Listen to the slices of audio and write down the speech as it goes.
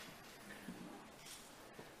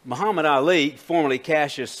Muhammad Ali, formerly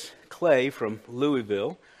Cassius Clay from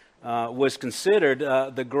Louisville, was considered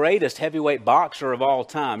the greatest heavyweight boxer of all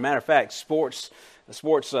time. Matter of fact, Sports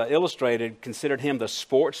Illustrated considered him the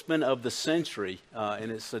sportsman of the century in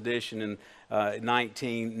its edition in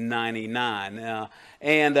 1999.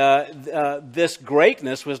 This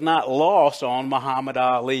greatness was not lost on Muhammad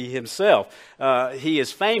Ali himself. He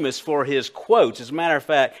is famous for his quotes. As a matter of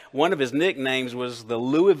fact, one of his nicknames was the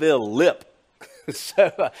Louisville Lip.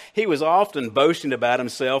 So he was often boasting about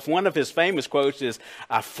himself. One of his famous quotes is,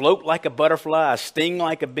 "I float like a butterfly, I sting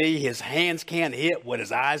like a bee, his hands can't hit what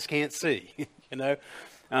his eyes can't see."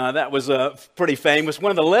 That was pretty famous. One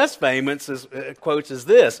of the less famous quotes is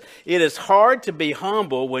this: "It is hard to be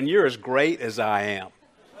humble when you're as great as I am."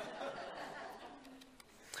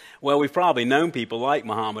 Well, we've probably known people like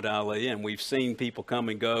Muhammad Ali, and we've seen people come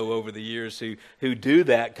and go over the years who do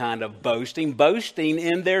that kind of boasting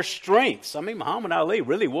in their strengths. I mean, Muhammad Ali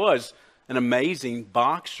really was an amazing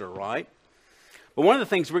boxer, right? But one of the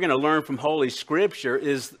things we're going to learn from Holy Scripture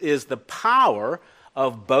is the power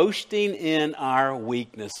of boasting in our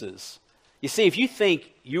weaknesses. You see, if you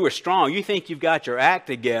think you are strong, you think you've got your act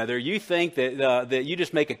together, you think that you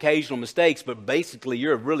just make occasional mistakes, but basically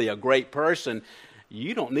you're really a great person,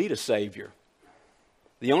 you don't need a Savior.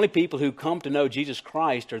 The only people who come to know Jesus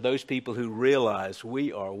Christ are those people who realize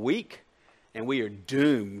we are weak and we are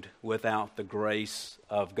doomed without the grace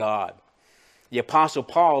of God. The Apostle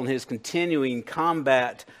Paul, in his continuing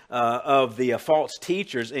combat of the false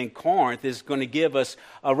teachers in Corinth, is going to give us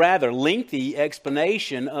a rather lengthy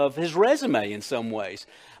explanation of his resume in some ways.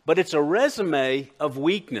 But it's a resume of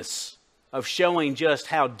weakness, of showing just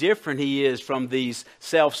how different he is from these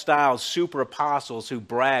self-styled super apostles who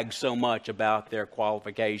brag so much about their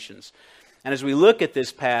qualifications. And as we look at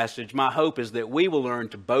this passage, my hope is that we will learn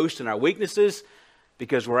to boast in our weaknesses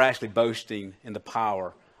because we're actually boasting in the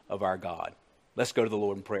power of our God. Let's go to the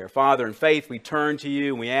Lord in prayer. Father, in faith, we turn to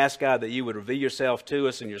you and we ask, God, that you would reveal yourself to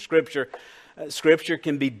us in your Scripture. Scripture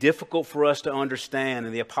can be difficult for us to understand,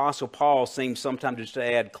 and the Apostle Paul seems sometimes just to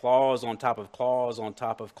add clause on top of clause on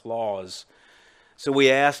top of clause. So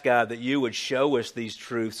we ask, God, that you would show us these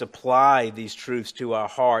truths, apply these truths to our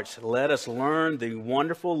hearts. Let us learn the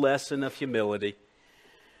wonderful lesson of humility,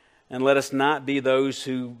 and let us not be those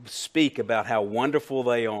who speak about how wonderful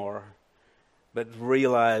they are, but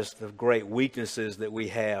realize the great weaknesses that we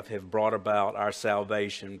have brought about our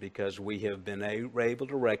salvation because we have been able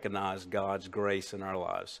to recognize God's grace in our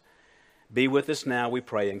lives. Be with us now, we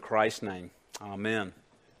pray, in Christ's name. Amen.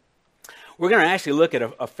 We're going to actually look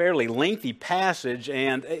at a fairly lengthy passage,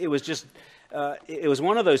 and it was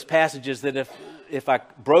one of those passages that if I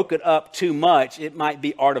broke it up too much, it might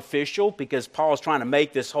be artificial, because Paul's trying to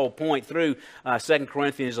make this whole point through 2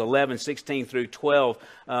 Corinthians 11, 16 through 12,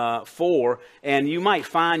 4. And you might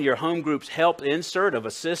find your home group's help insert of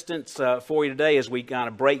assistance for you today as we kind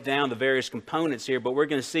of break down the various components here. But we're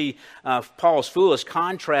going to see Paul's foolish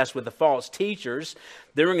contrast with the false teachers.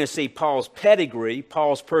 Then we're going to see Paul's pedigree,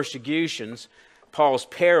 Paul's persecutions, Paul's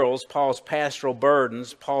perils, Paul's pastoral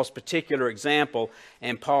burdens, Paul's particular example,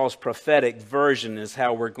 and Paul's prophetic version is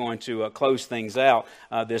how we're going to close things out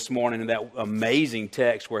this morning in that amazing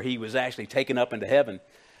text where he was actually taken up into heaven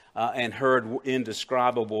and heard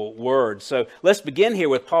indescribable words. So let's begin here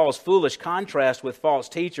with Paul's foolish contrast with false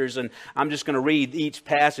teachers, and I'm just going to read each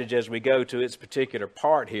passage as we go to its particular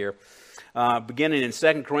part here. Beginning in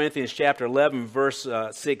 2 Corinthians chapter 11, verse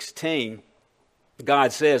 16,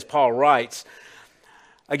 God says, Paul writes,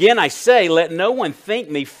 "Again I say, let no one think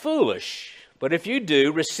me foolish, but if you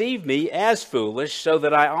do, receive me as foolish, so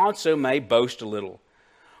that I also may boast a little.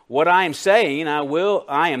 What I am saying,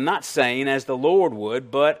 I am not saying as the Lord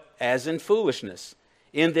would, but as in foolishness,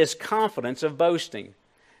 in this confidence of boasting.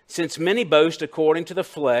 Since many boast according to the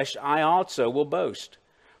flesh, I also will boast.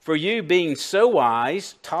 For you, being so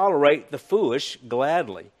wise, tolerate the foolish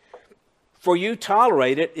gladly. For you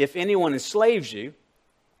tolerate it if anyone enslaves you,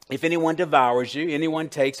 if anyone devours you, anyone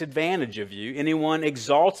takes advantage of you, anyone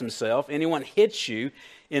exalts himself, anyone hits you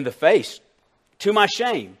in the face. To my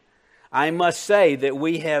shame, I must say that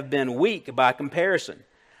we have been weak by comparison.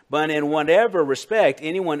 But in whatever respect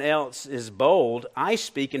anyone else is bold, I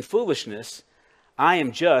speak in foolishness. I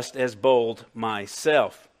am just as bold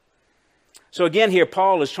myself." So again here,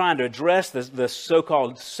 Paul is trying to address the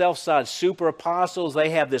so-called self-styled super apostles. They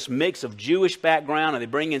have this mix of Jewish background, and they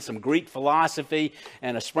bring in some Greek philosophy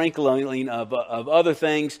and a sprinkling of other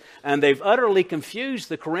things. And they've utterly confused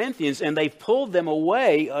the Corinthians, and they've pulled them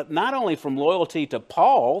away not only from loyalty to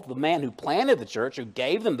Paul, the man who planted the church, who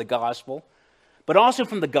gave them the gospel, but also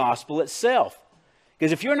from the gospel itself.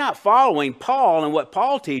 Because if you're not following Paul and what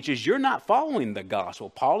Paul teaches, you're not following the gospel.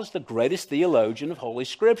 Paul is the greatest theologian of Holy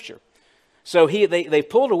Scripture. So they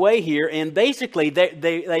pulled away here, and basically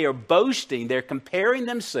they are boasting. They're comparing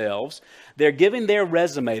themselves. They're giving their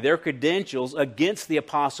resume, their credentials against the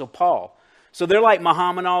Apostle Paul. So they're like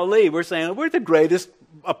Muhammad Ali. We're saying, we're the greatest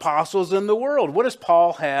apostles in the world. What does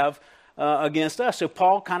Paul have against us? So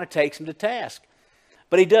Paul kind of takes them to task.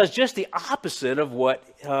 But he does just the opposite of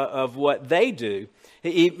what they do.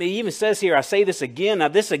 He even says here, I say this again. Now,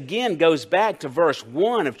 this again goes back to verse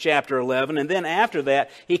 1 of chapter 11. And then after that,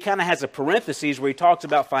 he kind of has a parenthesis where he talks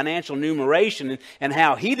about financial numeration and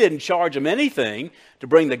how he didn't charge them anything to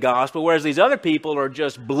bring the gospel, whereas these other people are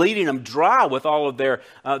just bleeding them dry with all of their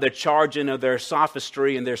charging of their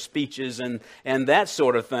sophistry and their speeches and that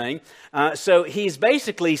sort of thing. So he's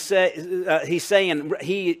basically he's saying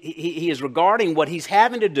he is regarding what he's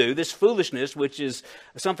having to do, this foolishness, which is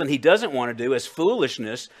something he doesn't want to do, as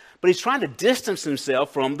foolishness, but he's trying to distance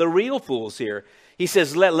himself from the real fools here. He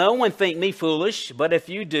says, let no one think me foolish, but if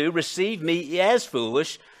you do, receive me as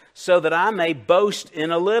foolish, so that I may boast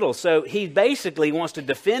in a little. So he basically wants to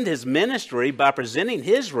defend his ministry by presenting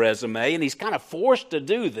his resume, and he's kind of forced to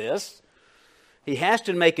do this. He has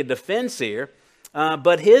to make a defense here.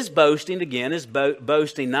 But his boasting, again, is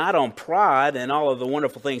boasting not on pride and all of the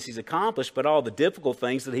wonderful things he's accomplished, but all the difficult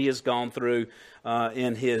things that he has gone through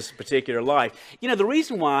in his particular life. You know, the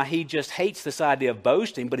reason why he just hates this idea of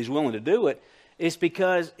boasting, but he's willing to do it, is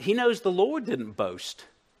because he knows the Lord didn't boast.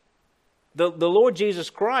 The Lord Jesus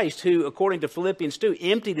Christ, who, according to Philippians 2,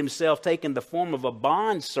 emptied himself, taking the form of a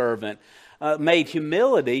bondservant, made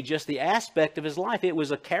humility just the aspect of his life. It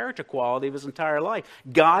was a character quality of his entire life.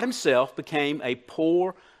 God himself became a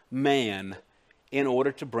poor man in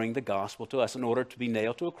order to bring the gospel to us, in order to be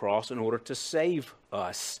nailed to a cross, in order to save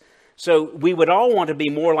us. So we would all want to be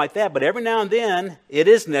more like that, but every now and then it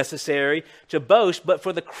is necessary to boast. But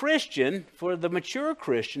for the Christian, for the mature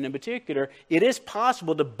Christian in particular, it is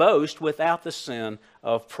possible to boast without the sin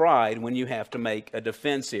of pride when you have to make a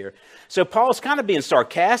defense here. So Paul's kind of being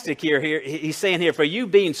sarcastic here. He's saying here, for you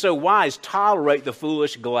being so wise, tolerate the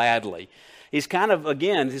foolish gladly. He's kind of,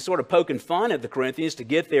 again, he's sort of poking fun at the Corinthians to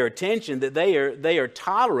get their attention that they are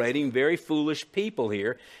tolerating very foolish people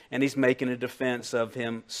here, and he's making a defense of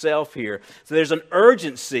himself here. So there's an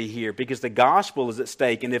urgency here because the gospel is at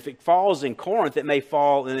stake, and if it falls in Corinth, it may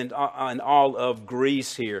fall in all of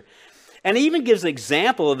Greece here. And he even gives an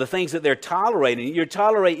example of the things that they're tolerating. You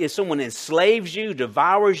tolerate if someone enslaves you,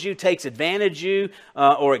 devours you, takes advantage of you,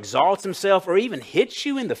 or exalts himself, or even hits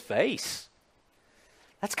you in the face.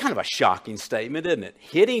 That's kind of a shocking statement, isn't it?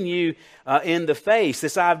 Hitting you in the face.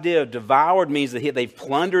 This idea of devoured means that they've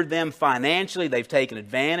plundered them financially. They've taken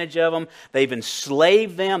advantage of them. They've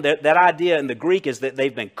enslaved them. That idea in the Greek is that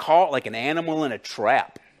they've been caught like an animal in a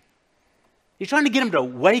trap. He's trying to get them to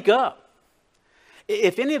wake up.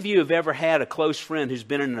 If any of you have ever had a close friend who's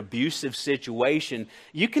been in an abusive situation,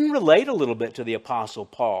 you can relate a little bit to the Apostle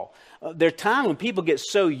Paul. There are times when people get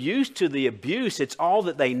so used to the abuse, it's all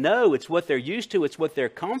that they know, it's what they're used to, it's what they're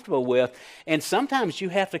comfortable with, and sometimes you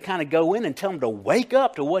have to kind of go in and tell them to wake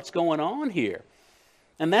up to what's going on here.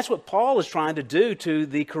 And that's what Paul is trying to do to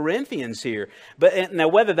the Corinthians here. But now,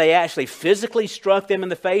 whether they actually physically struck them in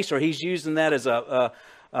the face or he's using that as a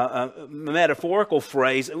metaphorical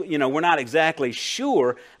phrase, we're not exactly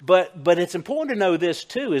sure, but it's important to know this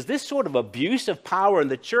too, is this sort of abuse of power in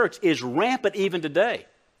the church is rampant even today.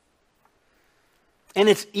 And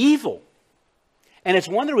it's evil. And it's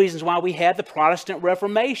one of the reasons why we had the Protestant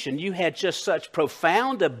Reformation. You had just such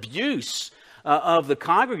profound abuse of the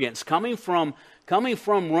congregants coming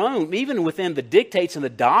from Rome, even within the dictates and the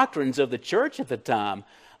doctrines of the church at the time.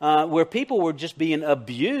 Where people were just being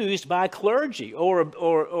abused by clergy, or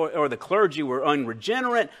the clergy were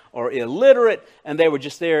unregenerate or illiterate, and they were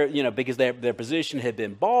just there, because their position had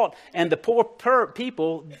been bought, and the poor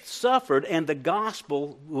people suffered, and the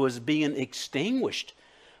gospel was being extinguished.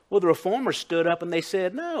 Well, the reformers stood up and they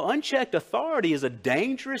said, no, unchecked authority is a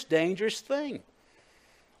dangerous, dangerous thing.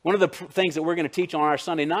 One of the things that we're going to teach on our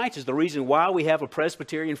Sunday nights is the reason why we have a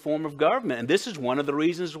Presbyterian form of government. And this is one of the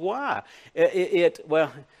reasons why.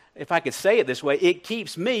 Well, if I could say it this way, it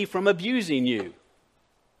keeps me from abusing you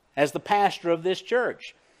as the pastor of this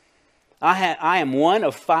church. I am one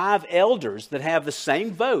of 5 elders that have the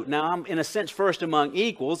same vote. Now, I'm in a sense first among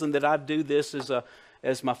equals, and that I do this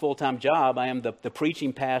as my full-time job. I am the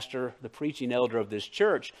preaching pastor, the preaching elder of this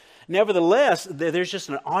church. Nevertheless, there's just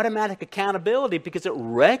an automatic accountability because it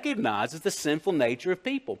recognizes the sinful nature of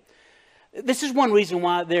people. This is one reason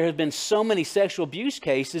why there have been so many sexual abuse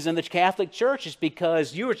cases in the Catholic Church, is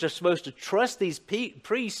because you are just supposed to trust these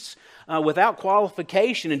priests without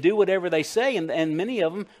qualification and do whatever they say, and many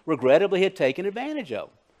of them regrettably had taken advantage of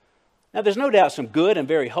them. Now, there's no doubt some good and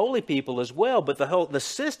very holy people as well, but the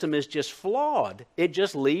system is just flawed. It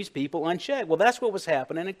just leaves people unchecked. Well, that's what was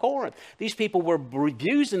happening in Corinth. These people were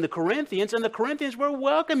abusing the Corinthians, and the Corinthians were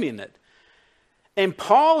welcoming it. And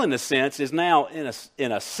Paul, in a sense, is now,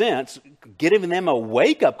 in a sense, giving them a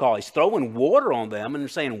wake-up call. He's throwing water on them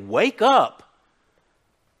and saying, wake up.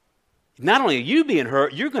 Not only are you being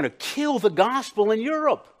hurt, you're going to kill the gospel in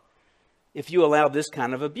Europe if you allow this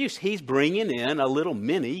kind of abuse. He's bringing in a little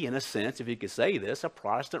mini, in a sense, if you could say this, a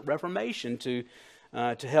Protestant Reformation to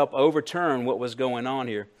help overturn what was going on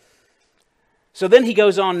here. So then he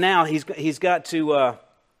goes on now. He's going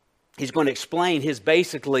to explain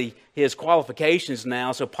his qualifications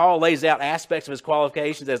now. So Paul lays out aspects of his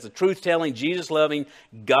qualifications as the truth-telling, Jesus-loving,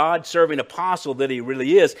 God-serving apostle that he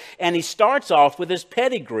really is. And he starts off with his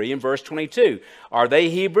pedigree in verse 22. Are they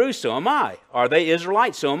Hebrews? So am I. Are they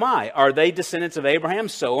Israelites? So am I. Are they descendants of Abraham?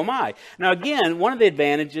 So am I. Now again, one of the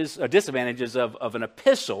advantages or disadvantages of an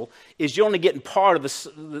epistle is you're only getting part of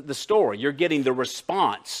the story. You're getting the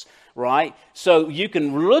response, right? So you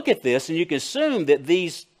can look at this and you can assume that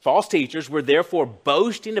these false teachers were therefore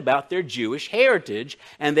boasting about their Jewish heritage,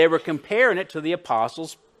 and they were comparing it to the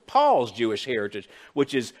apostles Paul's Jewish heritage,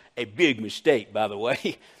 which is a big mistake, by the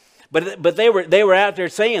way. But they were out there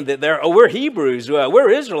saying that we're Hebrews, we're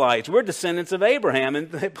Israelites, we're descendants of Abraham,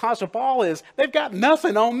 and the apostle Paul they've got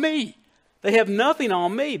nothing on me. They have nothing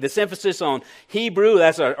on me. This emphasis on Hebrew,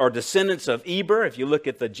 that's our descendants of Eber. If you look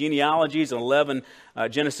at the genealogies in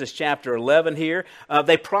Genesis chapter 11 here,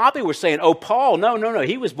 they probably were saying, oh, Paul, no,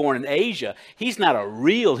 he was born in Asia. He's not a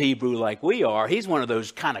real Hebrew like we are. He's one of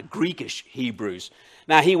those kind of Greekish Hebrews.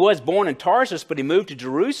 Now, he was born in Tarsus, but he moved to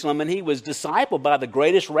Jerusalem, and he was discipled by the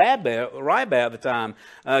greatest rabbi at the time,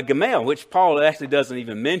 Gamaliel, which Paul actually doesn't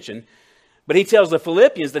even mention. But he tells the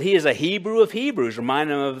Philippians that he is a Hebrew of Hebrews,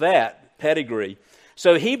 reminding them of that pedigree.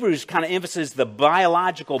 So Hebrews kind of emphasizes the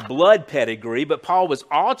biological blood pedigree, but Paul was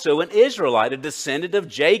also an Israelite, a descendant of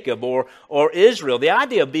Jacob or Israel. The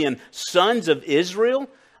idea of being sons of Israel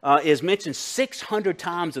is mentioned 600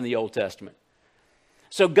 times in the Old Testament.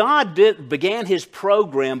 So God began his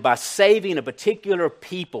program by saving a particular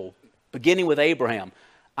people, beginning with Abraham,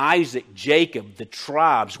 Isaac, Jacob, the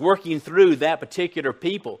tribes, working through that particular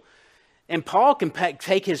people. And Paul can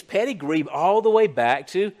take his pedigree all the way back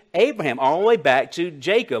to Abraham, all the way back to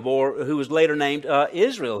Jacob, or who was later named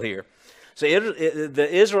Israel here. So the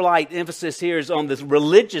Israelite emphasis here is on this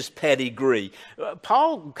religious pedigree.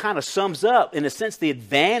 Paul kind of sums up, in a sense, the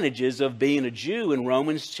advantages of being a Jew in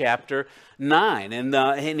Romans chapter 9.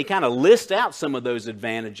 And he kind of lists out some of those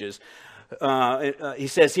advantages. He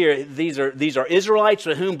says here, these are Israelites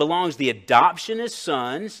to whom belongs the adoption as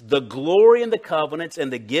sons, the glory and the covenants,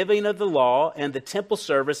 and the giving of the law, and the temple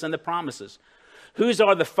service and the promises. Whose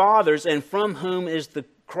are the fathers, and from whom is the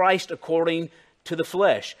Christ according to the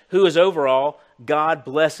flesh, who is over all God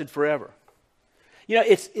blessed forever. You know,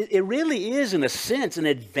 it really is, in a sense, an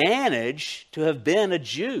advantage to have been a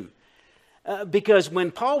Jew. Because when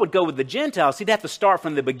Paul would go with the Gentiles, he'd have to start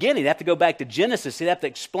from the beginning. He'd have to go back to Genesis. He'd have to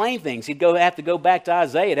explain things. He'd have to go back to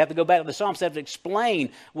Isaiah. He'd have to go back to the Psalms. He'd have to explain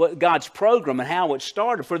what God's program and how it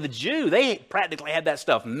started. For the Jew, they practically had that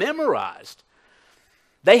stuff memorized.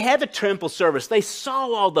 They had the temple service. They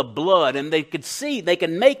saw all the blood, and they could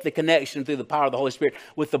make the connection through the power of the Holy Spirit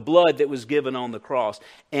with the blood that was given on the cross.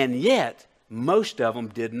 And yet, most of them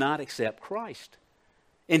did not accept Christ.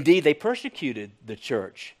 Indeed, they persecuted the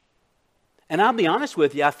church. And I'll be honest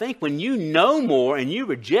with you, I think when you know more and you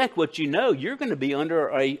reject what you know, you're going to be under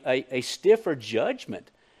a stiffer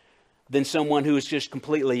judgment than someone who is just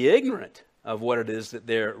completely ignorant of what it is that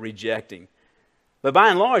they're rejecting. But by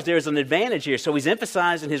and large, there's an advantage here. So he's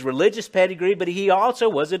emphasizing his religious pedigree, but he also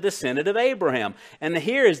was a descendant of Abraham. And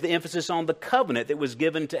here is the emphasis on the covenant that was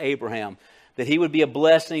given to Abraham, that he would be a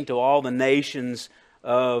blessing to all the nations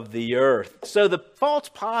of the earth. So the false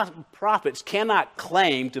prophets cannot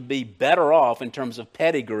claim to be better off in terms of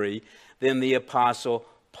pedigree than the apostle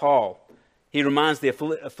Paul. He reminds the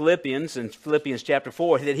Philippians in Philippians chapter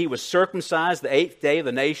 4 that he was circumcised the 8th day of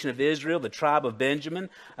the nation of Israel, the tribe of Benjamin,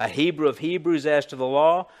 a Hebrew of Hebrews as to the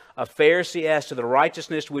law, a Pharisee as to the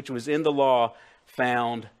righteousness which was in the law,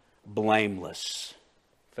 found blameless.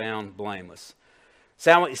 Found blameless.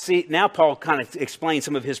 So see, now Paul kind of explains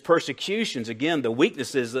some of his persecutions. Again, the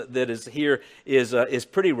weaknesses that is here is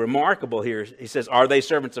pretty remarkable here. He says, are they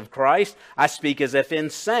servants of Christ? I speak as if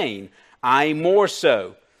insane. I more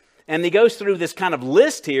so. And he goes through this kind of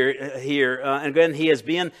list here, and again he is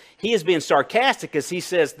being sarcastic as he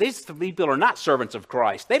says these people are not servants of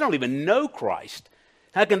Christ. They don't even know Christ.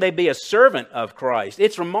 How can they be a servant of Christ?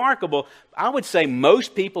 It's remarkable. I would say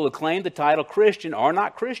most people who claim the title Christian are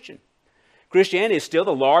not Christian. Christianity is still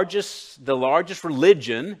the largest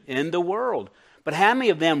religion in the world. But how many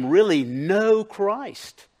of them really know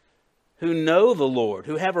Christ? Who know the Lord,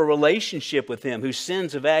 who have a relationship with Him, whose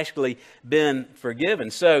sins have actually been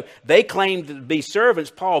forgiven. So they claim to be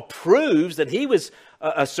servants. Paul proves that he was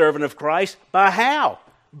a servant of Christ by how?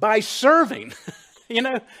 By serving.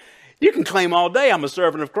 You can claim all day I'm a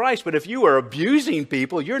servant of Christ, but if you are abusing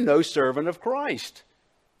people, you're no servant of Christ.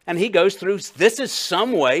 And he goes through, this is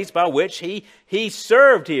some ways by which he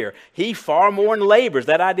served here. He far more than labors.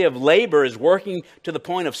 That idea of labor is working to the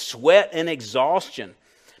point of sweat and exhaustion.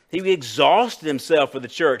 He exhausted himself for the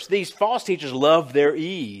church. These false teachers love their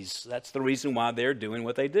ease. That's the reason why they're doing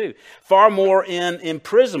what they do. Far more in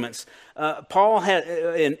imprisonments. Paul had,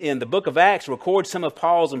 in the book of Acts, records some of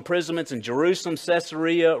Paul's imprisonments in Jerusalem,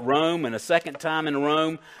 Caesarea, Rome, and a second time in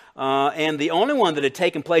Rome. And the only one that had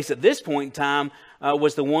taken place at this point in time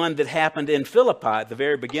was the one that happened in Philippi at the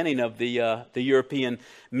very beginning of the European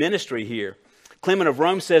ministry here. Clement of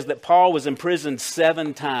Rome says that Paul was imprisoned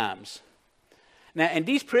 7 times. Now, and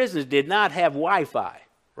these prisons did not have Wi-Fi,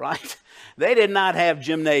 right? They did not have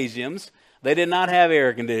gymnasiums. They did not have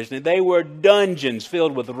air conditioning. They were dungeons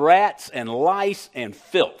filled with rats and lice and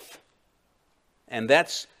filth. And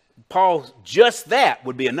that's, Paul, just that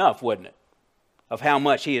would be enough, wouldn't it? Of how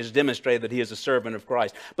much he has demonstrated that he is a servant of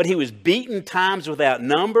Christ. But he was beaten times without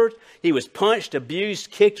number. He was punched,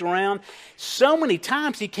 abused, kicked around. So many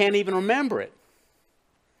times he can't even remember it.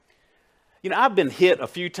 I've been hit a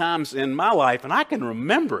few times in my life, and I can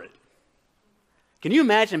remember it. Can you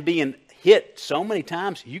imagine being hit so many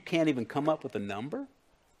times you can't even come up with a number?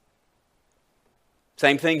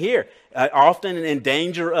 Same thing here. Often in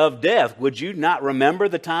danger of death. Would you not remember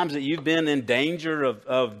the times that you've been in danger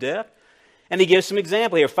of death? And he gives some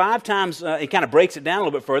example here. 5 times, he kind of breaks it down a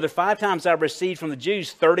little bit further. 5 times I received from the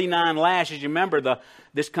Jews 39 lashes. You remember,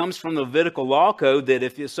 this comes from the Levitical law code that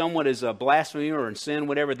if someone is a blasphemer or in sin,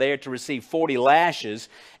 whatever, they are to receive 40 lashes.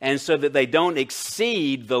 And so that they don't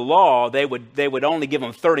exceed the law, they would only give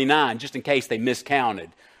them 39 just in case they miscounted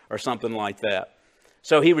or something like that.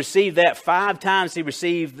 So he received that. 5 times he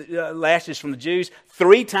received lashes from the Jews.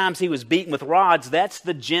 3 times he was beaten with rods. That's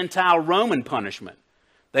the Gentile Roman punishment.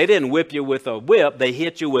 They didn't whip you with a whip, they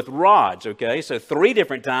hit you with rods, okay? So 3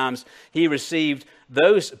 different times he received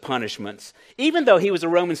those punishments. Even though he was a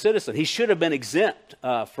Roman citizen, he should have been exempt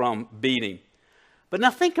from beating. But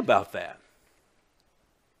now think about that.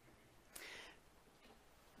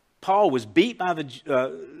 Paul was beat by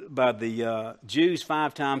the Jews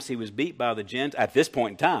 5 times. He was beat by the Gentiles. At this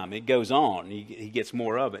point in time, it goes on. He gets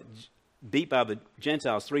more of it. Beat by the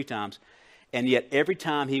Gentiles 3 times. And yet every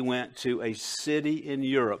time he went to a city in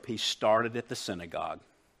Europe, he started at the synagogue.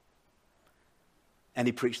 And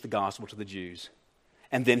he preached the gospel to the Jews.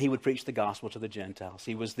 And then he would preach the gospel to the Gentiles.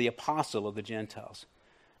 He was the apostle of the Gentiles,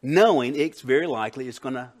 knowing it's very likely it's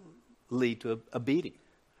going to lead to a beating.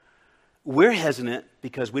 We're hesitant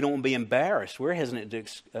because we don't want to be embarrassed. We're hesitant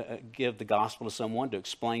to give the gospel to someone, to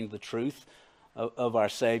explain the truth of our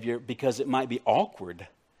Savior, because it might be awkward.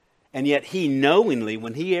 And yet he knowingly,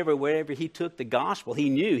 wherever he took the gospel, he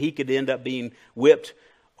knew he could end up being whipped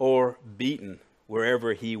or beaten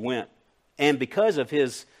wherever he went. And because of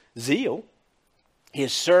his zeal,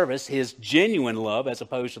 his service, his genuine love, as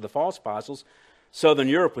opposed to the false apostles, Southern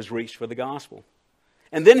Europe was reached for the gospel.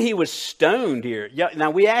 And then he was stoned here. Now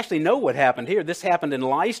we actually know what happened here. This happened in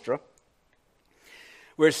Lystra,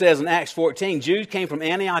 where it says in Acts 14, Jews came from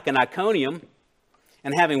Antioch and Iconium,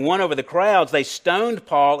 and having won over the crowds, they stoned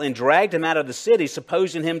Paul and dragged him out of the city,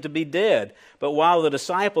 supposing him to be dead. But while the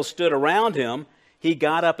disciples stood around him, he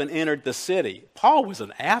got up and entered the city. Paul was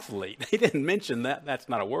an athlete. He didn't mention that. That's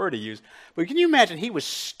not a word he used. But can you imagine, he was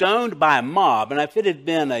stoned by a mob. And if it had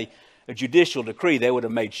been a judicial decree, they would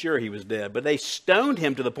have made sure he was dead. But they stoned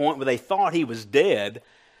him to the point where they thought he was dead.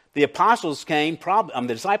 The disciples came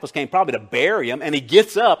probably to bury him, and he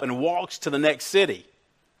gets up and walks to the next city.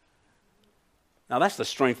 Now, that's the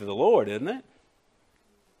strength of the Lord, isn't it?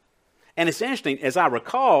 And it's interesting, as I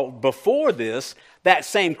recall, before this, that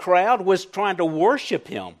same crowd was trying to worship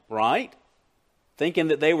him, right? Thinking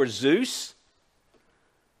that they were Zeus.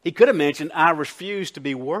 He could have mentioned, I refuse to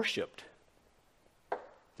be worshipped.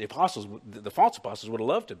 The false apostles would have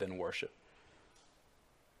loved to have been worshipped.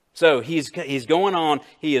 So he's going on.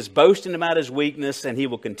 He is boasting about his weakness, and he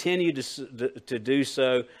will continue to do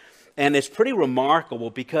so. And it's pretty remarkable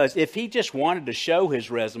because if he just wanted to show his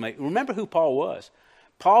resume, remember who Paul was.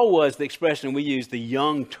 Paul was the expression we use, the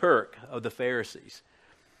young Turk of the Pharisees.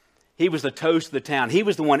 He was the toast of the town. He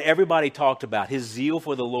was the one everybody talked about. His zeal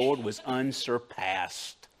for the Lord was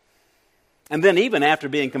unsurpassed. And then even after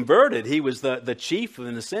being converted, he was the chief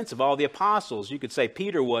in the sense of all the apostles. You could say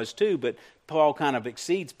Peter was too, but Paul kind of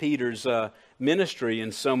exceeds Peter's ministry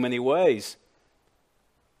in so many ways.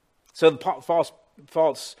 So the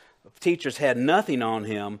false teachers had nothing on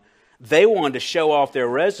him. They wanted to show off their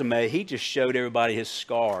resume. He just showed everybody his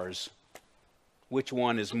scars. Which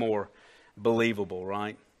one is more believable,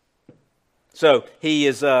 right? So he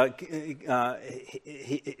is. This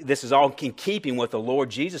is all in keeping with the Lord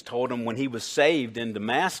Jesus told him when he was saved in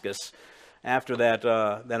Damascus, after that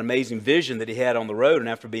amazing vision that he had on the road, and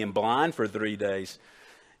after being blind for 3 days.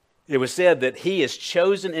 It was said that he is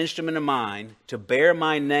chosen instrument of mine to bear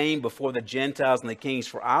my name before the Gentiles and the kings,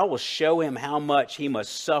 for I will show him how much he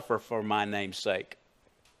must suffer for my name's sake.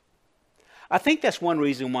 I think that's one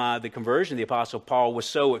reason why the conversion of the Apostle Paul was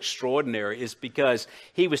so extraordinary, is because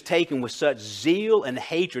he was taken with such zeal and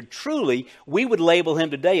hatred. Truly, we would label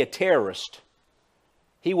him today a terrorist.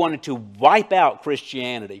 He wanted to wipe out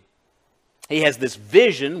Christianity. He has this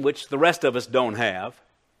vision, which the rest of us don't have.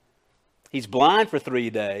 He's blind for 3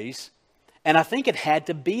 days. And I think it had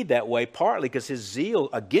to be that way, partly because his zeal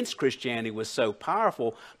against Christianity was so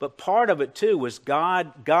powerful, but part of it too was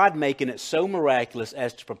God making it so miraculous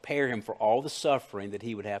as to prepare him for all the suffering that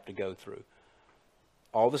he would have to go through.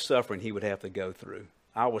 All the suffering he would have to go through.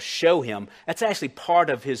 I will show him. That's actually part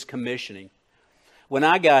of his commissioning. When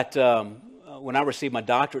I received my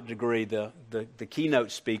doctorate degree, the keynote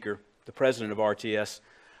speaker, the president of RTS,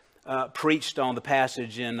 preached on the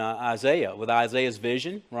passage in Isaiah with Isaiah's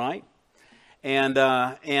vision, right? And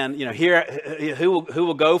you know, here who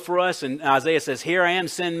will go for us? And Isaiah says, "Here I am,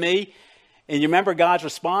 send me." And you remember God's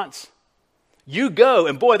response? You go,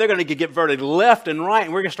 and boy, they're going to get converted left and right,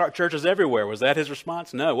 and we're going to start churches everywhere. Was that his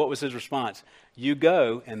response? No. What was his response? You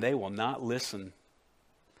go, and they will not listen.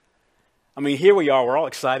 I mean, here we are. We're all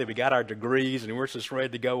excited. We got our degrees, and we're just ready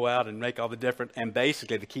to go out and make all the different. And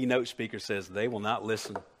basically, the keynote speaker says they will not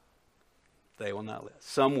listen. They will not listen.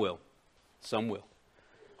 Some will. Some will.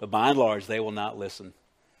 But by and large, they will not listen.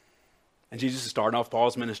 And Jesus is starting off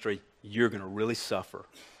Paul's ministry. You're going to really suffer.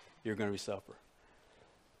 You're going to suffer.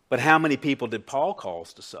 But how many people did Paul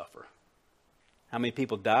cause to suffer? How many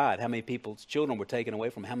people died? How many people's children were taken away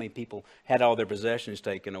from? How many people had all their possessions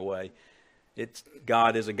taken away?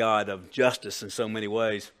 God is a God of justice in so many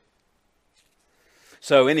ways.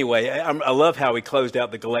 So anyway, I love how he closed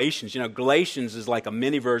out the Galatians. You know, Galatians is like a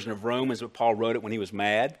mini version of Romans, but Paul wrote it when he was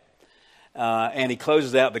mad. And he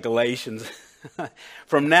closes out the Galatians.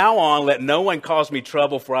 From now on, let no one cause me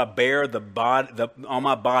trouble, for I bear on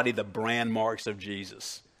my body the brand marks of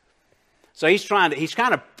Jesus. So he's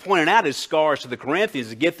kind of pointing out his scars to the Corinthians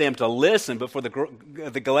to get them to listen. But for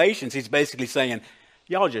the Galatians, he's basically saying,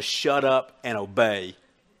 y'all just shut up and obey.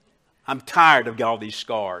 I'm tired of all these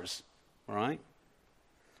scars. All right?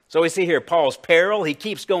 So we see here Paul's peril. He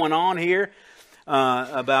keeps going on here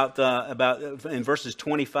about in verses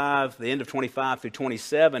 25, the end of 25 through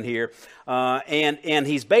 27 here. And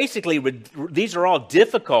he's basically, these are all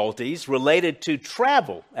difficulties related to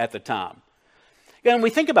travel at the time. And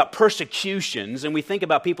we think about persecutions, and we think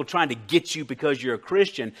about people trying to get you because you're a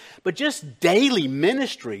Christian, but just daily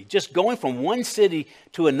ministry, just going from one city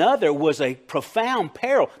to another was a profound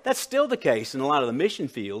peril. That's still the case in a lot of the mission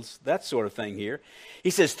fields, that sort of thing here.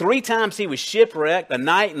 He says 3 times he was shipwrecked, a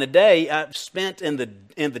night and a day spent in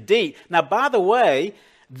the deep. Now, by the way,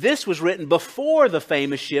 this was written before the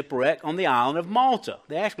famous shipwreck on the island of Malta.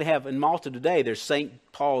 They actually have, in Malta today, there's St.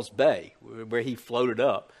 Paul's Bay, where he floated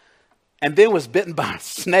up. And then was bitten by a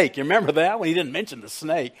snake. You remember that? When he didn't mention the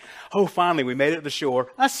snake. Oh, finally, we made it to the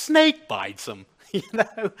shore. A snake bites him. You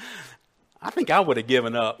know, I think I would have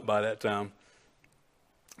given up by that time.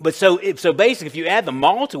 But so basically, if you add the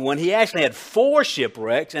Malta one, he actually had 4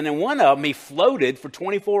 shipwrecks, and in one of them, he floated for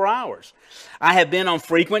 24 hours. I have been on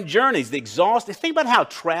frequent journeys. Think about how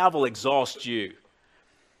travel exhausts you.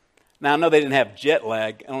 Now, I know they didn't have jet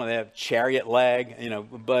lag. I don't know, they have chariot lag,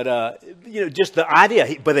 but, just the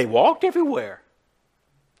idea. But they walked everywhere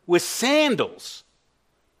with sandals.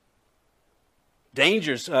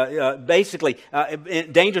 Dangers,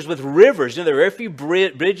 dangers with rivers. There were very few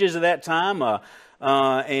bridges at that time,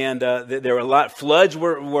 there were a lot. Floods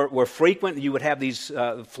were frequent. You would have these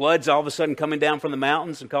floods all of a sudden coming down from the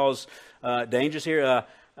mountains and cause dangers here.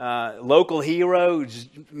 Local hero,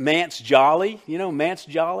 Mance Jolly. You know Mance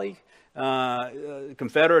Jolly?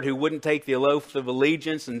 Confederate who wouldn't take the oath of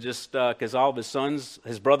allegiance and just because all of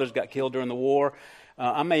his brothers got killed during the war.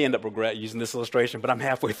 I may end up regret using this illustration, but I'm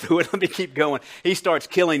halfway through it. Let me keep going. He starts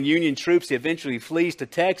killing Union troops. He eventually flees to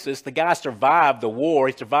Texas. The guy survived the war.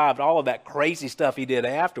 He survived all of that crazy stuff he did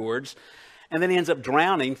afterwards. And then he ends up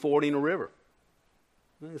drowning, fording a river.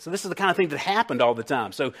 So this is the kind of thing that happened all the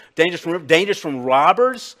time. So dangerous from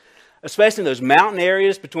robbers, especially in those mountain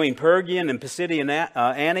areas between Pergian and Pisidian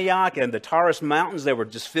Antioch and the Taurus Mountains. They were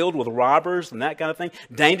just filled with robbers and that kind of thing.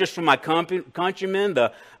 Dangerous from my countrymen.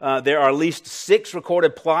 There are at least 6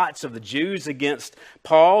 recorded plots of the Jews against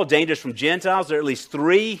Paul. Dangerous from Gentiles. There are at least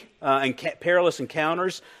 3 perilous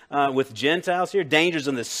encounters with Gentiles here. Dangers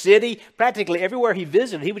in the city. Practically everywhere he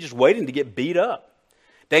visited, he was just waiting to get beat up.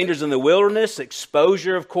 Dangers in the wilderness,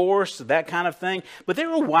 exposure, of course, that kind of thing. But there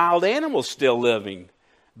were wild animals still living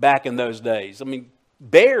back in those days. I mean,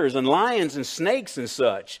 bears and lions and snakes and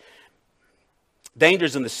such.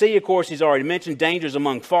 Dangers in the sea, of course, he's already mentioned. Dangers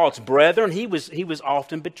among false brethren. He was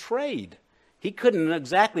often betrayed. He couldn't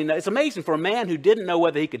exactly know. It's amazing for a man who didn't know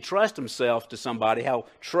whether he could trust himself to somebody, how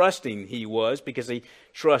trusting he was because he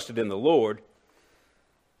trusted in the Lord.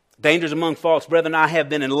 Dangers among false brethren. I have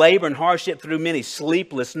been in labor and hardship through many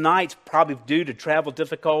sleepless nights, probably due to travel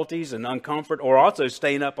difficulties and uncomfort, or also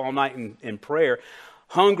staying up all night in prayer.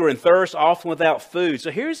 Hunger and thirst, often without food.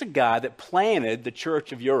 So here's a guy that planted the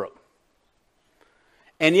Church of Europe.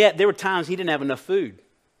 And yet there were times he didn't have enough food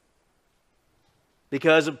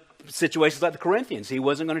because of situations like the Corinthians. He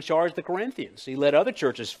wasn't going to charge the Corinthians. He let other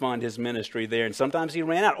churches fund his ministry there, and sometimes he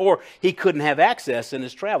ran out. Or he couldn't have access in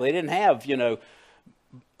his travel. They didn't have,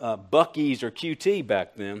 Buc-ee's or QT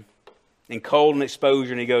back then. And cold and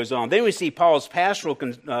exposure, and he goes on. Then we see Paul's pastoral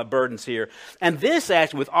burdens here. And this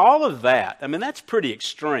actually, with all of that, I mean, that's pretty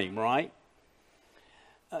extreme, right?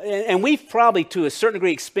 And we've probably, to a certain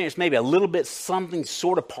degree, experienced maybe a little bit something,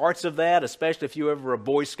 sort of parts of that, especially if you were ever a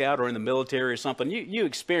Boy Scout or in the military or something. You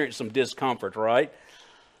experience some discomfort, right?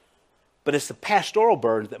 But it's the pastoral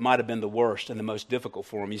burdens that might have been the worst and the most difficult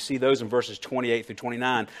for him. You see those in verses 28 through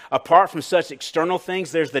 29. Apart from such external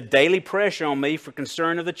things, there's the daily pressure on me for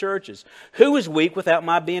concern of the churches. Who is weak without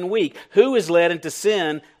my being weak? Who is led into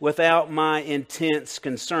sin without my intense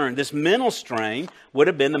concern? This mental strain would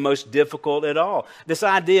have been the most difficult at all. This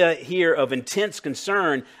idea here of intense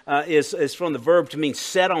concern is from the verb to mean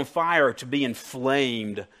set on fire, to be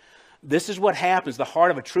inflamed. This is what happens, the heart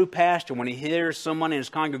of a true pastor, when he hears someone in his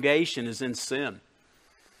congregation is in sin.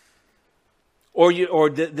 Or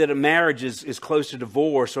that a marriage is close to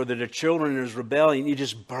divorce, or that a children is rebellion. You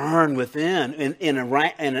just burn within in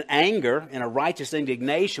an anger, in a righteous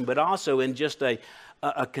indignation, but also in just a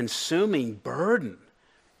consuming burden.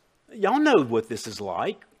 Y'all know what this is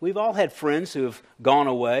like. We've all had friends who have gone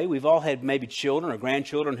away. We've all had maybe children or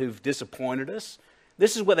grandchildren who've disappointed us.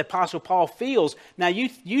 This is what the Apostle Paul feels. Now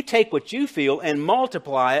you take what you feel and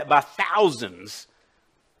multiply it by thousands.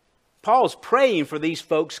 Paul's praying for these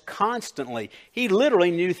folks constantly. He literally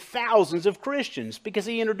knew thousands of Christians because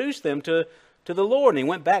he introduced them to the Lord. And he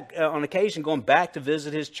went back on occasion, going back to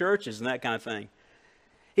visit his churches and that kind of thing.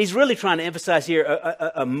 He's really trying to emphasize here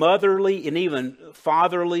a motherly and even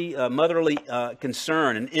fatherly, motherly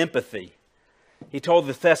concern and empathy. He told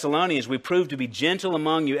the Thessalonians, we prove to be gentle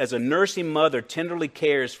among you as a nursing mother tenderly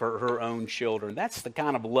cares for her own children. That's the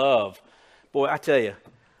kind of love. Boy, I tell you,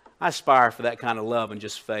 I aspire for that kind of love and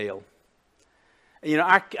just fail. You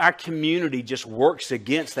know, our community just works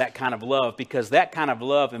against that kind of love because that kind of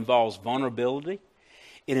love involves vulnerability.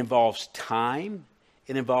 It involves time.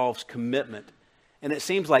 It involves commitment. And it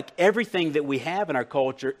seems like everything that we have in our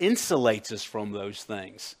culture insulates us from those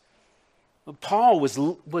things. Paul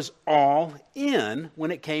was all in when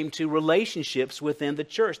it came to relationships within the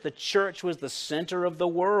church. The church was the center of the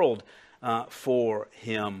world for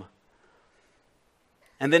him.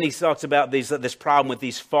 And then he talks about this problem with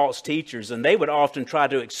these false teachers, and they would often try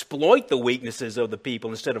to exploit the weaknesses of the people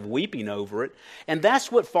instead of weeping over it. And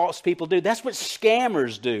that's what false people do. That's what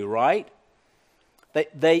scammers do, right?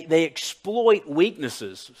 They exploit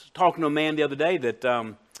weaknesses. I was talking to a man the other day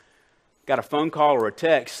that got a phone call or a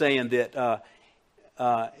text saying that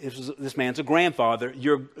this man's a grandfather.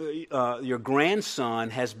 Your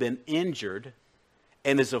grandson has been injured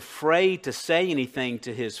and is afraid to say anything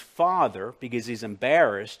to his father because he's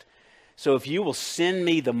embarrassed. So if you will send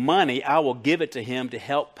me the money, I will give it to him to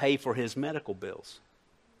help pay for his medical bills.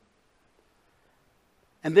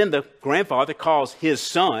 And then the grandfather calls his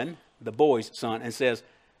son, the boy's son, and says,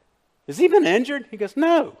 has he been injured? He goes,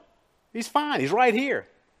 no, he's fine. He's right here.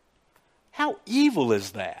 How evil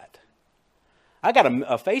is that? I got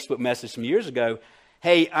a Facebook message some years ago.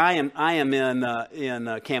 Hey, I am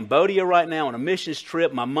in Cambodia right now on a missions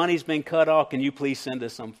trip. My money's been cut off. Can you please send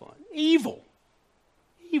us some funds? Evil.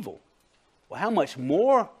 Evil. Well, how much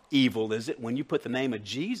more evil is it when you put the name of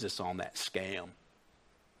Jesus on that scam?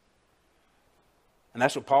 And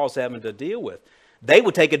that's what Paul's having to deal with. They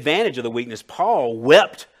would take advantage of the weakness. Paul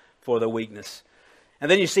wept for the weakness. And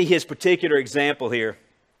then you see his particular example here.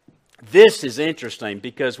 This is interesting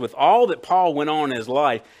because with all that Paul went on in his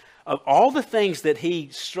life, of all the things that he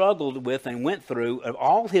struggled with and went through, of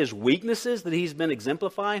all his weaknesses that he's been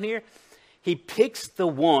exemplifying here, he picks the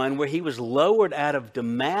one where he was lowered out of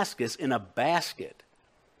Damascus in a basket.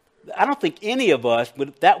 I don't think any of us,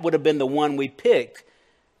 that would have been the one we picked.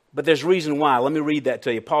 But there's reason why. Let me read that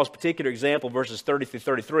to you. Paul's particular example, verses 30 through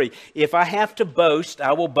 33. If I have to boast,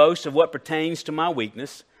 I will boast of what pertains to my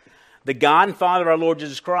weakness. The God and Father of our Lord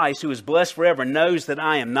Jesus Christ, who is blessed forever, knows that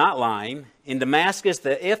I am not lying. In Damascus,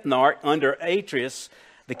 the ethnarch under Aretas,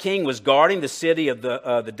 the king, was guarding the city of the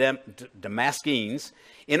Damascenes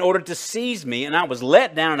in order to seize me, and I was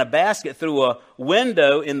let down in a basket through a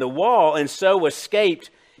window in the wall, and so escaped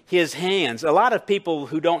his hands. A lot of people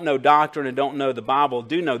who don't know doctrine and don't know the Bible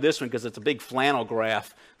do know this one because it's a big flannel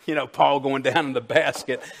graph. You know, Paul going down in the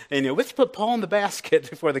basket. And, let's put Paul in the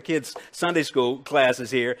basket for the kids' Sunday school classes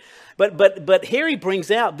here. But here he brings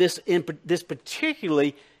out this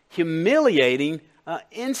particularly humiliating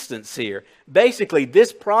instance here. Basically,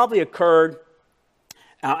 this probably occurred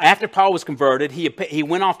after Paul was converted. He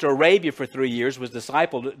went off to Arabia for 3 years, was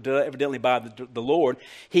discipled evidently by the Lord.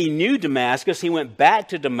 He knew Damascus. He went back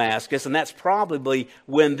to Damascus, and that's probably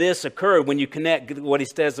when this occurred, when you connect what he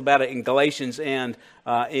says about it in Galatians and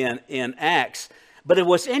in Acts. But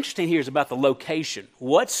what's interesting here is about the location.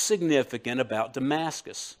 What's significant about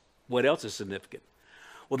Damascus? What else is significant?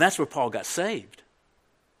 Well, that's where Paul got saved.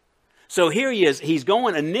 So here he is. He's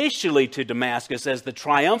going initially to Damascus as the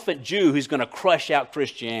triumphant Jew who's going to crush out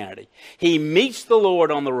Christianity. He meets the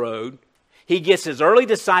Lord on the road. He gets his early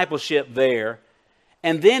discipleship there.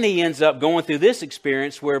 And then he ends up going through this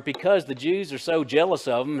experience where, because the Jews are so jealous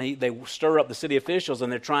of him, they stir up the city officials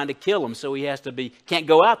and they're trying to kill him. So he can't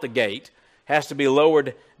go out the gate, has to be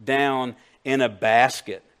lowered down in a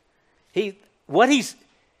basket. That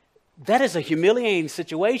is a humiliating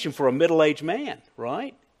situation for a middle-aged man,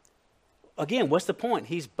 right? Again, what's the point?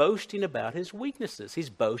 He's boasting about his weaknesses. He's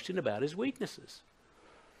boasting about his weaknesses.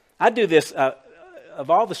 I do this, of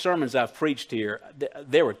all the sermons I've preached here,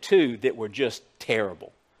 there were two that were just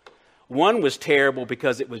terrible. One was terrible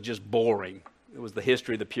because it was just boring. It was the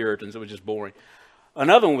history of the Puritans. It was just boring.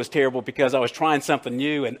 Another one was terrible because I was trying something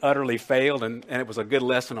new and utterly failed, and it was a good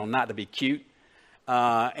lesson on not to be cute.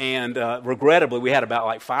 Regrettably, we had about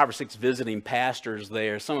like 5 or 6 visiting pastors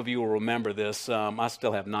there. Some of you will remember this. I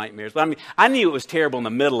still have nightmares. But I knew it was terrible in the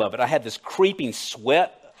middle of it. I had this creeping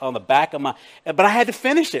sweat on the back of but I had to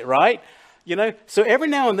finish it, right? So every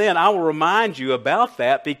now and then I will remind you about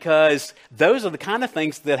that, because those are the kind of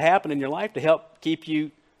things that happen in your life to help keep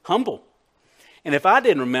you humble. And if I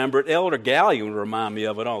didn't remember it, Elder Gallion would remind me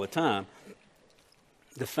of it all the time.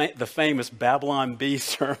 The famous Babylon Bee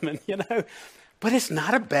sermon, But it's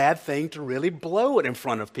not a bad thing to really blow it in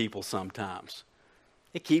front of people sometimes.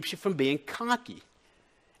 It keeps you from being cocky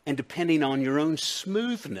and depending on your own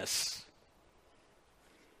smoothness.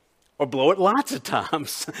 Or blow it lots of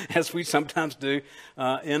times, as we sometimes do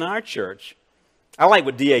in our church. I like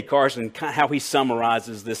what D.A. Carson, how he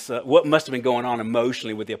summarizes this, what must have been going on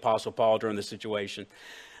emotionally with the Apostle Paul during this situation.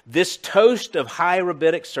 This toast of high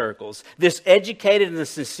rabbinic circles, this educated and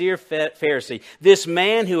sincere Pharisee, this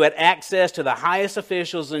man who had access to the highest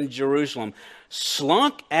officials in Jerusalem,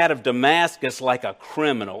 slunk out of Damascus like a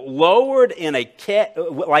criminal, lowered in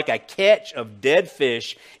like a catch of dead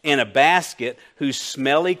fish in a basket whose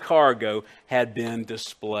smelly cargo had been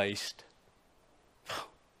displaced.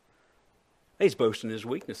 He's boasting his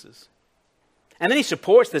weaknesses. And then he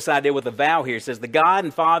supports this idea with a vow here. He says, the God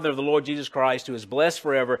and Father of the Lord Jesus Christ, who is blessed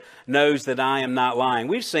forever, knows that I am not lying.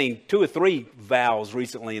 We've seen 2 or 3 vows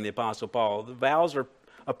recently in the Apostle Paul. The vows are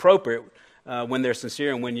appropriate when they're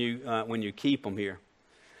sincere and when you keep them here.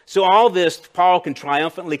 So all this, Paul can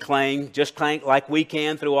triumphantly claim, just like we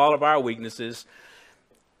can through all of our weaknesses,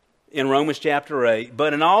 in Romans chapter 8.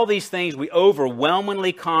 But in all these things we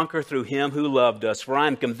overwhelmingly conquer through him who loved us. For I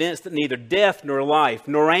am convinced that neither death nor life,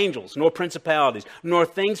 nor angels, nor principalities, nor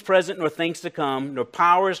things present, nor things to come, nor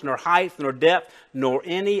powers, nor height, nor depth, nor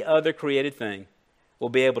any other created thing will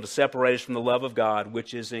be able to separate us from the love of God,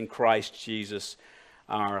 which is in Christ Jesus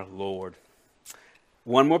our Lord.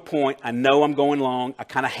 One more point. I know I'm going long. I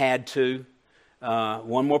kind of had to.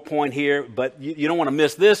 One more point here, but you don't want to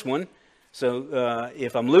miss this one. So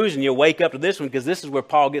if I'm losing you, wake up to this one, because this is where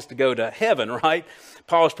Paul gets to go to heaven, right?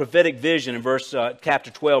 Paul's prophetic vision in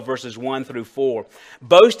chapter 12, verses 1 through 4.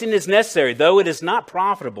 Boasting is necessary, though it is not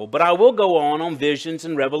profitable, but I will go on visions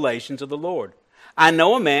and revelations of the Lord. I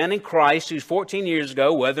know a man in Christ who 14 years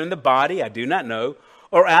ago, whether in the body, I do not know,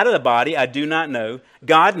 or out of the body, I do not know,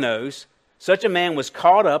 God knows, such a man was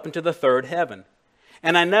caught up into the third heaven.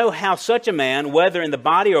 And I know how such a man, whether in the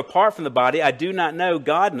body or apart from the body, I do not know,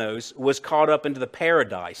 God knows, was caught up into the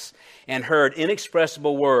paradise and heard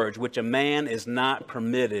inexpressible words which a man is not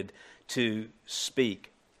permitted to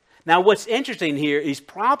speak. Now, what's interesting here, he's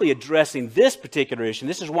probably addressing this particular issue.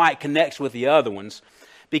 This is why it connects with the other ones,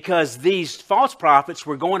 because these false prophets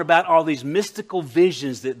were going about all these mystical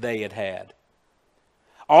visions that they had had.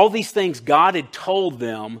 All these things God had told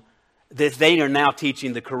them that they are now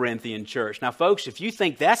teaching the Corinthian church. Now, folks, if you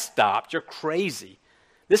think that stopped, you're crazy.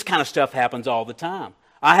 This kind of stuff happens all the time.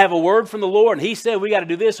 I have a word from the Lord, and He said we got to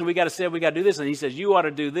do this, and we got to do this, and He says you ought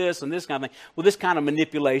to do this, and this kind of thing. Well, this kind of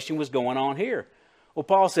manipulation was going on here. Well,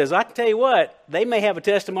 Paul says, I can tell you what, they may have a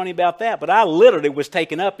testimony about that, but I literally was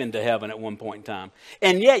taken up into heaven at one point in time.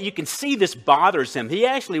 And yet you can see this bothers him. He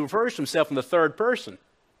actually refers to himself in the third person.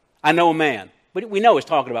 I know a man. But we know he's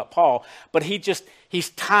talking about Paul, but he's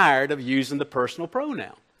tired of using the personal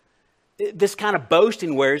pronoun. This kind of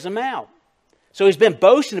boasting wears him out. So he's been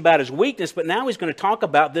boasting about his weakness, but now he's going to talk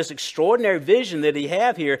about this extraordinary vision that he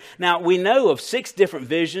have here. Now, we know of 6 different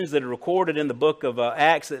visions that are recorded in the book of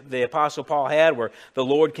Acts that the Apostle Paul had, where the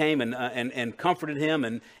Lord came and comforted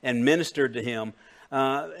him and ministered to him.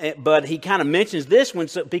 But he kind of mentions this one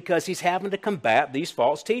because he's having to combat these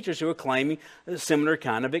false teachers who are claiming a similar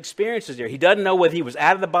kind of experiences here. He doesn't know whether he was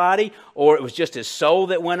out of the body or it was just his soul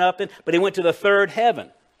that went up, but he went to the third heaven.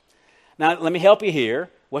 Now, let me help you here.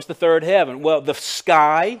 What's the third heaven? Well, the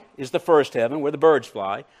sky is the first heaven where the birds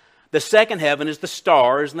fly. The second heaven is the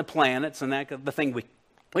stars and the planets and the thing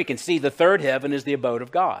we can see. The third heaven is the abode of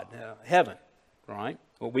God, heaven, right?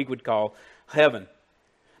 What we would call heaven.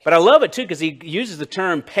 But I love it, too, because he uses the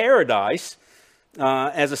term paradise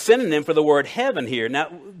as a synonym for the word heaven here.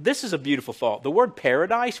 Now, this is a beautiful thought. The word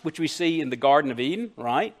paradise, which we see in the Garden of Eden,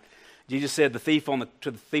 right? Jesus said to the thief on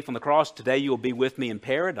the cross, today you will be with me in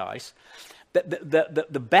paradise.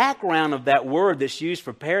 The background of that word that's used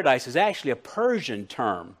for paradise is actually a Persian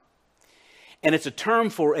term. And it's a term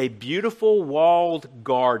for a beautiful walled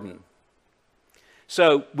garden.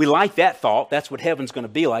 So we like that thought. That's what heaven's going to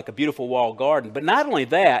be like, a beautiful walled garden. But not only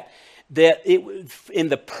that in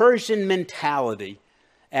the Persian mentality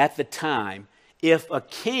at the time, if a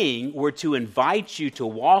king were to invite you to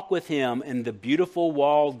walk with him in the beautiful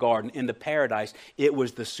walled garden, in the paradise, it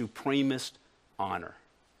was the supremest honor.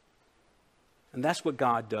 And that's what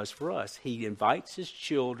God does for us. He invites His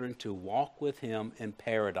children to walk with Him in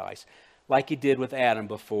paradise, like He did with Adam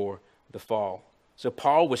before the fall. So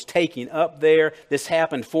Paul was taken up there. This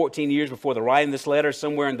happened 14 years before the writing of this letter,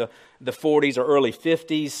 somewhere in the 40s or early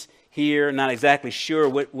 50s here. Not exactly sure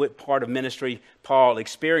what part of ministry Paul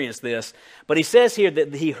experienced this. But he says here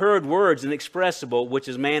that he heard words inexpressible, which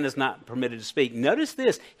as man is not permitted to speak. Notice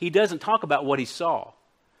this, he doesn't talk about what he saw.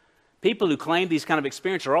 People who claim these kind of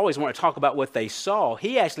experiences are always want to talk about what they saw.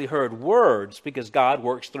 He actually heard words because God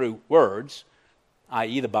works through words,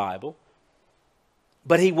 i.e. the Bible.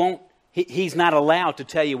 But he's not allowed to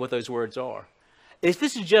tell you what those words are. If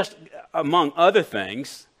this is just, among other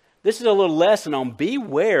things, this is a little lesson on be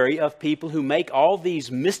wary of people who make all these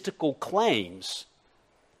mystical claims.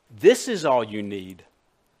 This is all you need.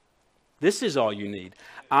 This is all you need.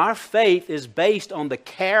 Our faith is based on the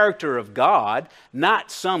character of God,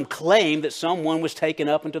 not some claim that someone was taken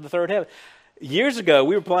up into the third heaven. Years ago,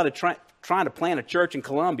 we were trying to plant a church in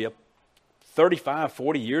Columbia 35,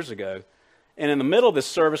 40 years ago. And in the middle of this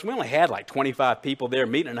service, we only had like 25 people there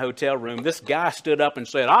meeting in a hotel room. This guy stood up and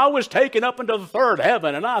said, I was taken up into the third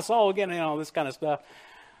heaven, and I saw again, all this kind of stuff.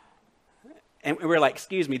 And we were like,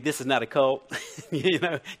 excuse me, this is not a cult.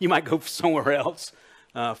 You might go somewhere else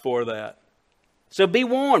for that. So be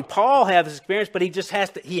warned. Paul had this experience, but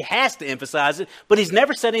he has to emphasize it. But he's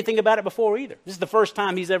never said anything about it before either. This is the first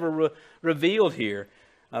time he's ever revealed here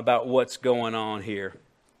about what's going on here.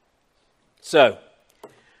 So,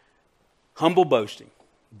 humble boasting,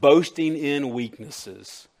 boasting in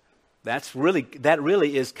weaknesses. That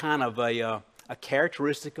really is kind of a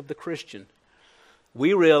characteristic of the Christian.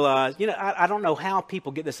 We realize, I don't know how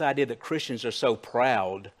people get this idea that Christians are so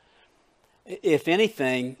proud. If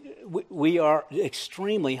anything, we are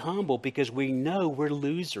extremely humble because we know we're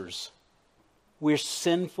losers. We're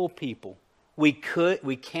sinful people. We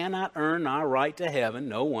cannot earn our right to heaven.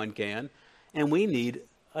 No one can. And we need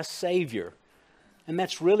a Savior. And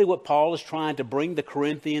that's really what Paul is trying to bring the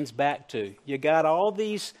Corinthians back to. You got all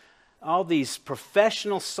these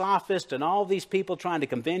professional sophists and all these people trying to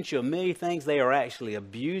convince you of many things. They are actually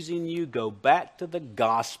abusing you. Go back to the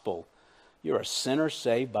gospel. You're a sinner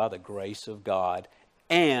saved by the grace of God.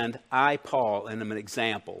 And I, Paul, am an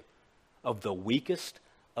example of the weakest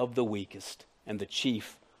and the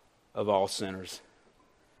chief of all sinners.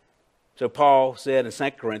 So Paul said in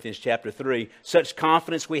 2 Corinthians chapter 3, such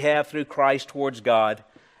confidence we have through Christ towards God,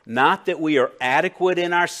 not that we are adequate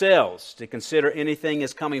in ourselves to consider anything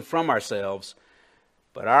as coming from ourselves,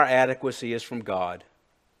 but our adequacy is from God,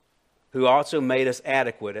 who also made us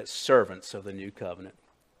adequate as servants of the new covenant.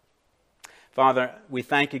 Father, we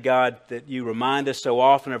thank you, God, that you remind us so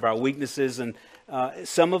often of our weaknesses, and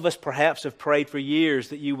some of us perhaps have prayed for years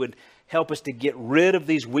that you would help us to get rid of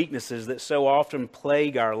these weaknesses that so often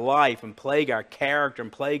plague our life and plague our character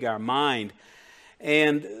and plague our mind.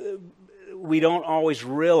 And we don't always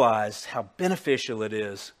realize how beneficial it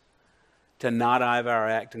is to not have our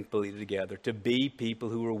act completely together, to be people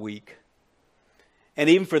who are weak. And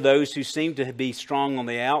even for those who seem to be strong on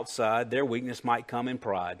the outside, their weakness might come in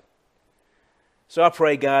pride. So I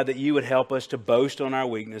pray, God, that you would help us to boast on our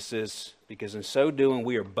weaknesses, because in so doing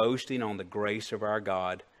we are boasting on the grace of our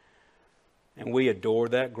God. And we adore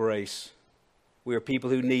that grace. We are people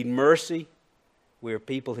who need mercy. We are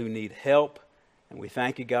people who need help. And we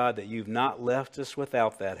thank you, God, that you've not left us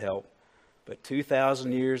without that help. But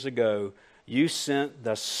 2,000 years ago, you sent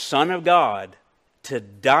the Son of God to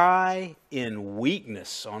die in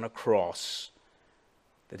weakness on a cross,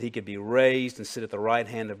 that he could be raised and sit at the right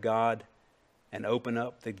hand of God and open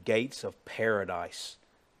up the gates of paradise,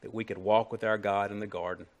 that we could walk with our God in the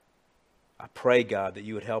garden. I pray, God, that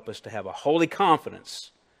you would help us to have a holy confidence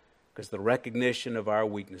because of the recognition of our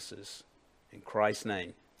weaknesses. In Christ's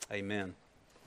name, amen.